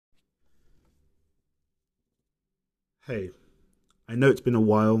Hey, I know it's been a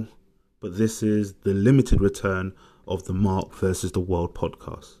while, but this is the limited return of the Mark versus the World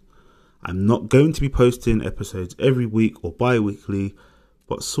podcast. I'm not going to be posting episodes every week or bi-weekly,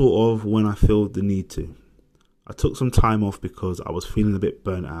 but sort of when I feel the need to. I took some time off because I was feeling a bit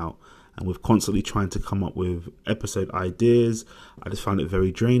burnt out, and with constantly trying to come up with episode ideas, I just found it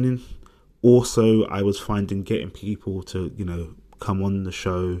very draining. Also, I was finding getting people to, come on the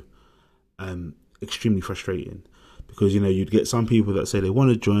show extremely frustrating. Because, you'd get some people that say they want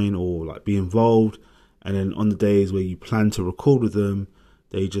to join or like be involved. And then on the days where you plan to record with them,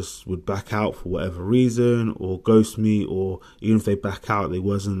 they just would back out for whatever reason or ghost me. Or even if they back out, they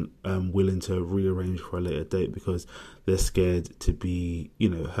wasn't willing to rearrange for a later date because they're scared to be,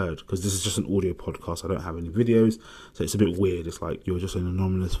 heard. Because this is just an audio podcast. I don't have any videos. So it's a bit weird. It's like you're just an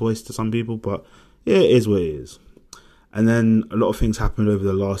anonymous voice to some people. But yeah, it is what it is. And then a lot of things happened over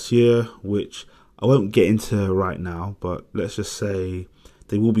the last year, which I won't get into right now, but let's just say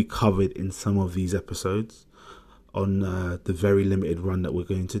they will be covered in some of these episodes on the very limited run that we're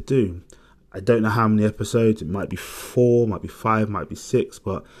going to do. I don't know how many episodes. It might be 4, might be 5, might be 6,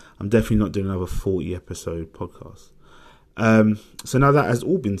 but I'm definitely not doing another 40 episode podcast. So now that has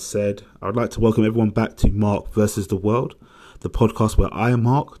all been said, I would like to welcome everyone back to Mark versus the World, the podcast where I,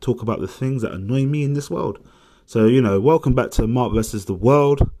 Mark, talk about the things that annoy me in this world. So, welcome back to Mark versus the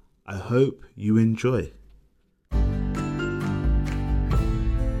World. I hope you enjoy.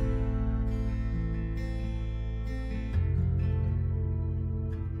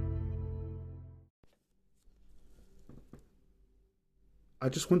 I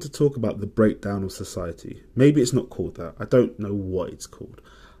just want to talk about the breakdown of society. Maybe it's not called that. I don't know what it's called.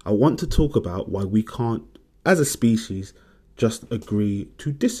 I want to talk about why we can't, as a species, just agree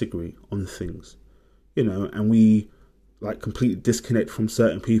to disagree on things. And we completely disconnect from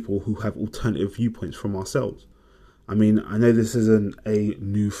certain people who have alternative viewpoints from ourselves. I mean, I know this isn't a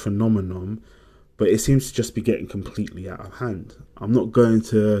new phenomenon, but it seems to just be getting completely out of hand. I'm not going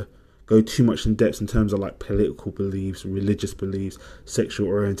to go too much in depth in terms of political beliefs, religious beliefs, sexual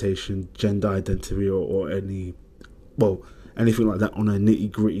orientation, gender identity, or anything like that on a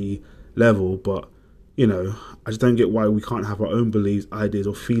nitty gritty level. But, I just don't get why we can't have our own beliefs, ideas,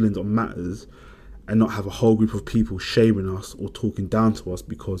 or feelings on matters and not have a whole group of people shaming us or talking down to us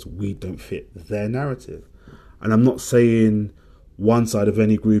because we don't fit their narrative. And I'm not saying one side of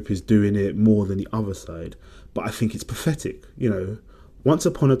any group is doing it more than the other side, but I think it's pathetic. Once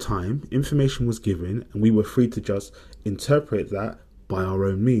upon a time, information was given and we were free to just interpret that by our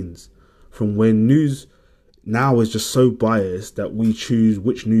own means. From when news now is just so biased that we choose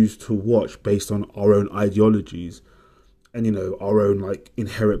which news to watch based on our own ideologies and, our own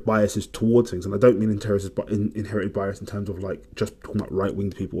inherent biases towards things. And I don't mean inherited bias in terms of just talking about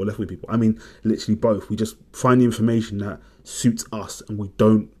right-winged people or left-wing people. I mean literally both. We just find the information that suits us and we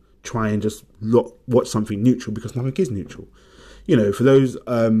don't try and just watch something neutral because nothing is neutral. For those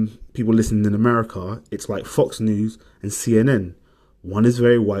people listening in America, it's like Fox News and CNN. One is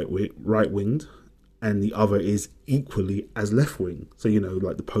very right-winged and the other is equally as left-wing. So,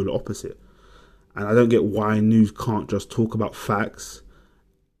 the polar opposite. And I don't get why news can't just talk about facts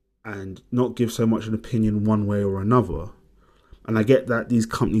and not give so much an opinion one way or another. And I get that these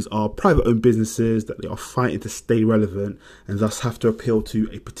companies are private-owned businesses, that they are fighting to stay relevant and thus have to appeal to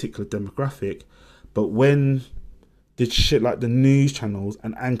a particular demographic. But when did shit like the news channels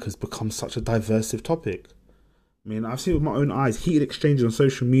and anchors become such a divisive topic? I mean, I've seen with my own eyes heated exchanges on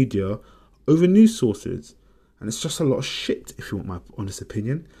social media over news sources. And it's just a lot of shit, if you want my honest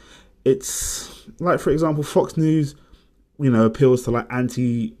opinion. It's for example, Fox News, appeals to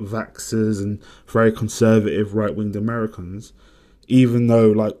anti-vaxxers and very conservative right-winged Americans, even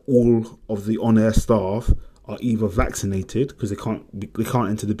though all of the on-air staff are either vaccinated because they can't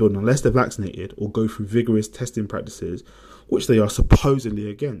enter the building unless they're vaccinated or go through vigorous testing practices, which they are supposedly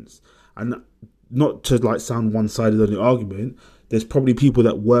against. And not to sound one-sided on the argument, there's probably people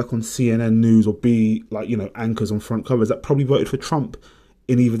that work on CNN News or be anchors on front covers that probably voted for Trump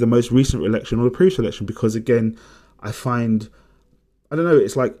in either the most recent election or the previous election, because again, I find, I don't know,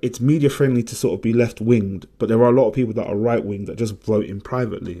 it's media friendly to sort of be left winged, but there are a lot of people that are right winged that just vote in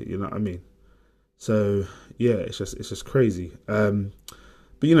privately, you know what I mean? So yeah, it's just crazy. But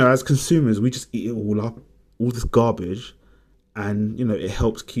as consumers, we just eat it all up, all this garbage, and it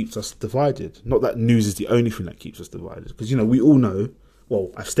helps keeps us divided. Not that news is the only thing that keeps us divided, because we all know.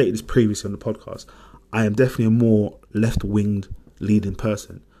 Well, I've stated this previously on the podcast. I am definitely a more left winged leading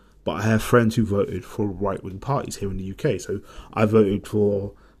person, but I have friends who voted for right-wing parties here in the UK. So I voted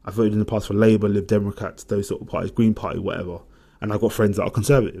in the past for Labour, Lib Democrats, those sort of parties, Green Party, whatever. And I've got friends that are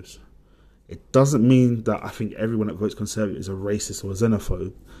conservatives. It doesn't mean that I think everyone that votes Conservative is a racist or a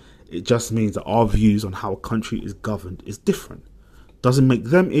xenophobe. It just means that our views on how a country is governed is different. Doesn't make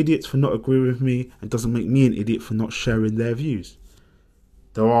them idiots for not agreeing with me, and doesn't make me an idiot for not sharing their views.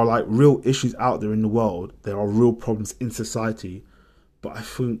 There are like real issues out there in the world. There are real problems in society, but I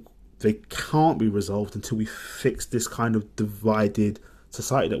think they can't be resolved until we fix this kind of divided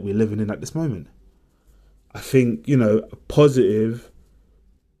society that we're living in at this moment. I think, a positive,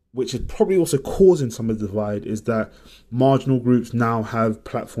 which is probably also causing some of the divide, is that marginal groups now have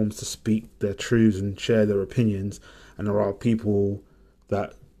platforms to speak their truths and share their opinions, and there are people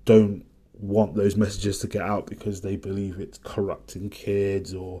that don't want those messages to get out because they believe it's corrupting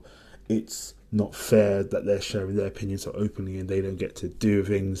kids, or it's not fair that they're sharing their opinions so openly and they don't get to do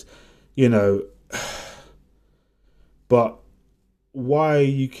things, But why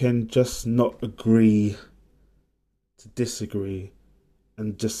you can just not agree to disagree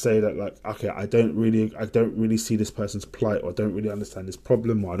and just say that, like, okay, I don't really see this person's plight, or I don't really understand this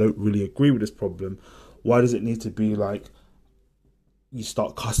problem, or I don't really agree with this problem. Why does it need to be like you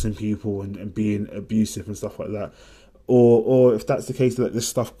start cussing people and being abusive and stuff like that? Or if that's the case, that this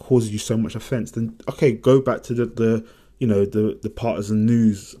stuff causes you so much offence, then okay, go back to the partisan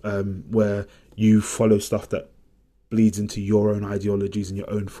news where you follow stuff that bleeds into your own ideologies and your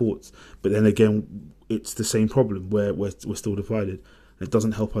own thoughts. But then again, it's the same problem where we're still divided, and it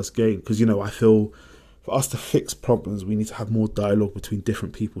doesn't help us gain. Because I feel for us to fix problems, we need to have more dialogue between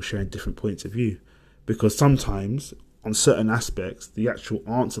different people sharing different points of view. Because sometimes, on certain aspects, the actual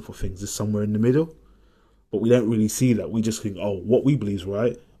answer for things is somewhere in the middle. But we don't really see that. We just think, what we believe is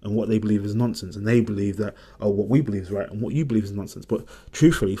right and what they believe is nonsense. And they believe that, what we believe is right and what you believe is nonsense. But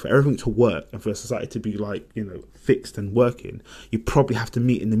truthfully, for everything to work and for society to be fixed and working, you probably have to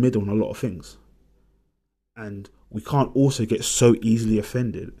meet in the middle on a lot of things. And we can't also get so easily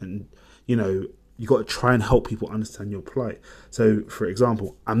offended. And, you got to try and help people understand your plight. So, for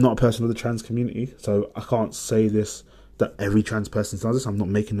example, I'm not a person of the trans community, so I can't say this that every trans person does this. I'm not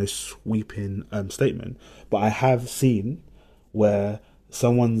making no sweeping statement, but I have seen where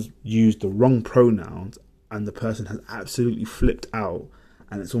someone's used the wrong pronouns and the person has absolutely flipped out,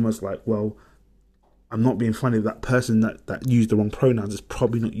 and it's almost like, well, I'm not being funny. That person that used the wrong pronouns is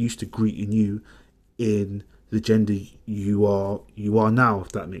probably not used to greeting you in the gender you are now,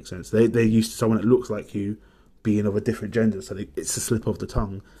 if that makes sense. They're used to someone that looks like you being of a different gender, so it's a slip of the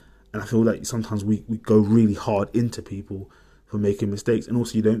tongue. And I feel like sometimes we go really hard into people for making mistakes, and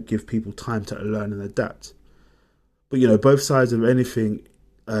also you don't give people time to learn and adapt. But both sides of anything,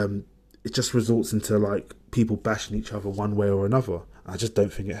 it just results into like people bashing each other one way or another. I just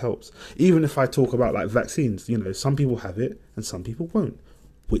don't think it helps. Even if I talk about like vaccines, some people have it and some people won't,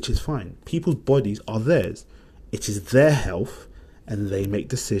 which is fine. People's bodies are theirs. It is their health, and they make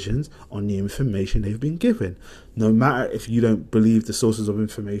decisions on the information they've been given. No matter if you don't believe the sources of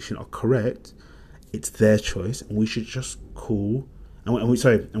information are correct, it's their choice, and we should just call, and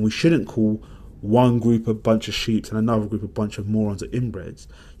we shouldn't call one group a bunch of sheeps and another group a bunch of morons or inbreds.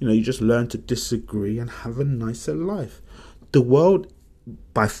 You just learn to disagree and have a nicer life. The world,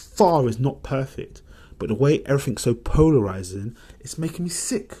 by far, is not perfect, but the way everything's so polarizing, it's making me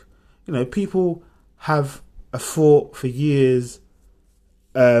sick. People have a thought for years,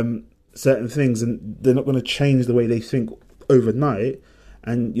 certain things, and they're not going to change the way they think overnight,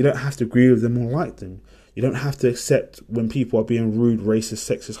 and you don't have to agree with them or like them. You don't have to accept when people are being rude, racist,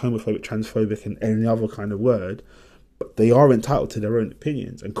 sexist, homophobic, transphobic, and any other kind of word, but they are entitled to their own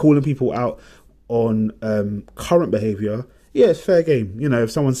opinions. And calling people out on current behaviour, yeah, it's fair game.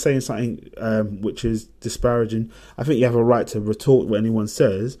 If someone's saying something which is disparaging, I think you have a right to retort what anyone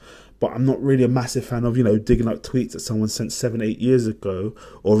says. But I'm not really a massive fan of, digging up tweets that someone sent 7-8 years ago,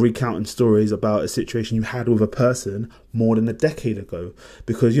 or recounting stories about a situation you had with a person more than a decade ago.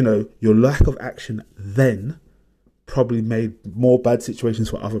 Because, your lack of action then probably made more bad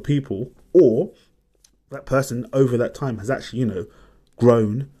situations for other people, or that person over that time has actually,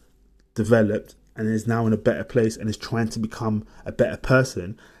 grown, developed, and is now in a better place and is trying to become a better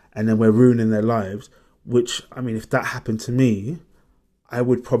person. And then we're ruining their lives, which, if that happened to me, I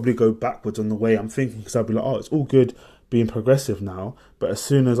would probably go backwards on the way I'm thinking, because I'd be like, it's all good being progressive now, but as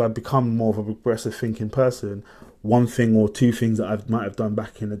soon as I become more of a progressive thinking person, one thing or two things that I might have done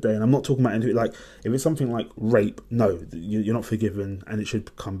back in the day, and I'm not talking about anything like, if it's something like rape, no, you're not forgiven and it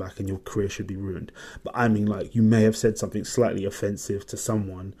should come back and your career should be ruined. But like, you may have said something slightly offensive to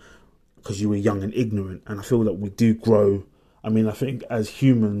someone because you were young and ignorant, and I feel that we do grow I mean, I think as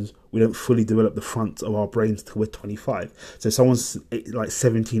humans, we don't fully develop the front of our brains till we're 25. So someone's like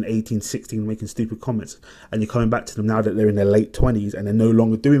 17, 18, 16 making stupid comments, and you're coming back to them now that they're in their late 20s and they're no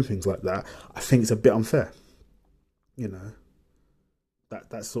longer doing things like that. I think it's a bit unfair. You know,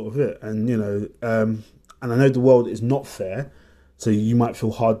 that's sort of it. And, you know, and I know the world is not fair. So you might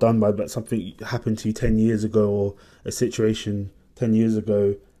feel hard done by, but something happened to you 10 years ago, or a situation 10 years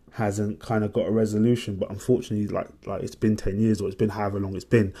ago hasn't kind of got a resolution. But unfortunately, like it's been 10 years, or it's been however long it's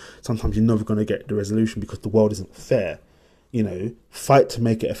been, sometimes you're never going to get the resolution because the world isn't fair. You know, fight to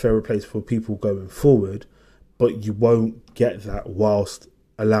make it a fairer place for people going forward, but you won't get that whilst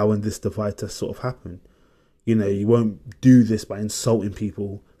allowing this divide to sort of happen. You know, you won't do this by insulting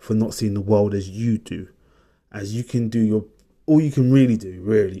people for not seeing the world as you do. As you can do all you can really do,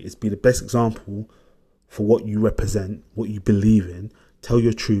 really, is be the best example for what you represent, what you believe in, tell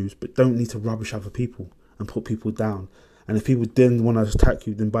your truths, but don't need to rubbish other people and put people down. And if people didn't want to attack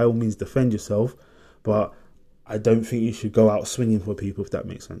you, then by all means defend yourself. But I don't think you should go out swinging for people, if that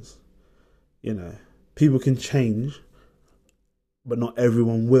makes sense. You know, people can change, but not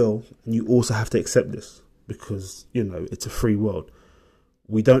everyone will. And you also have to accept this because, you know, it's a free world.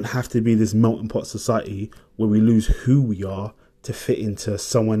 We don't have to be this melting pot society where we lose who we are to fit into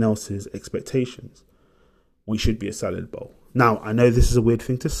someone else's expectations. We should be a salad bowl. Now, I know this is a weird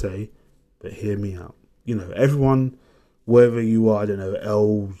thing to say, but hear me out. You know, everyone, wherever you are, I don't know,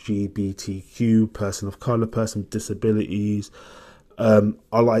 LGBTQ, person of colour, person with disabilities, are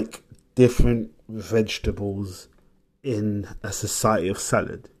like different vegetables in a society of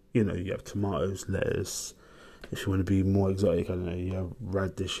salad. You know, you have tomatoes, lettuce. If you want to be more exotic, I don't know, you have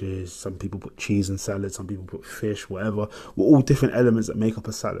radishes, some people put cheese in salad, some people put fish, whatever. We're all different elements that make up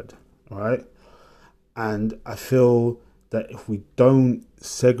a salad, all right? And I feel that if we don't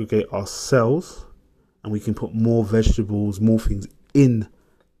segregate ourselves and we can put more vegetables, more things in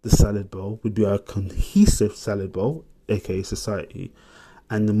the salad bowl, would be a cohesive salad bowl, aka society,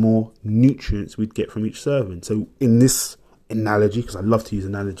 and the more nutrients we'd get from each serving. So in this analogy, because I love to use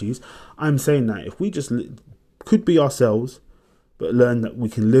analogies, I'm saying that if we just could be ourselves, but learn that we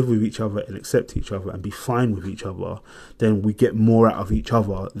can live with each other and accept each other and be fine with each other, then we get more out of each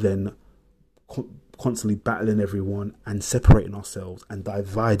other than constantly battling everyone and separating ourselves and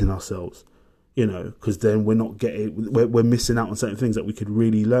dividing ourselves, you know, because then we're missing out on certain things that we could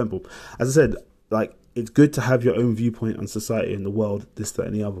really learn from. As I said, like, it's good to have your own viewpoint on society and the world, this, that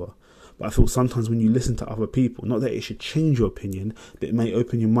and the other. But I feel sometimes when you listen to other people, not that it should change your opinion, but it may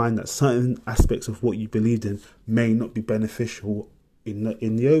open your mind that certain aspects of what you believed in may not be beneficial in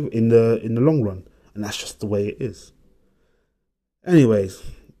the long run, and that's just the way it is. Anyways,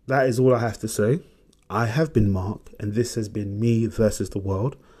 that is all I have to say. I have been Mark, and this has been Me versus the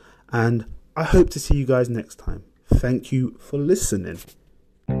World, and I hope to see you guys next time. Thank you for listening.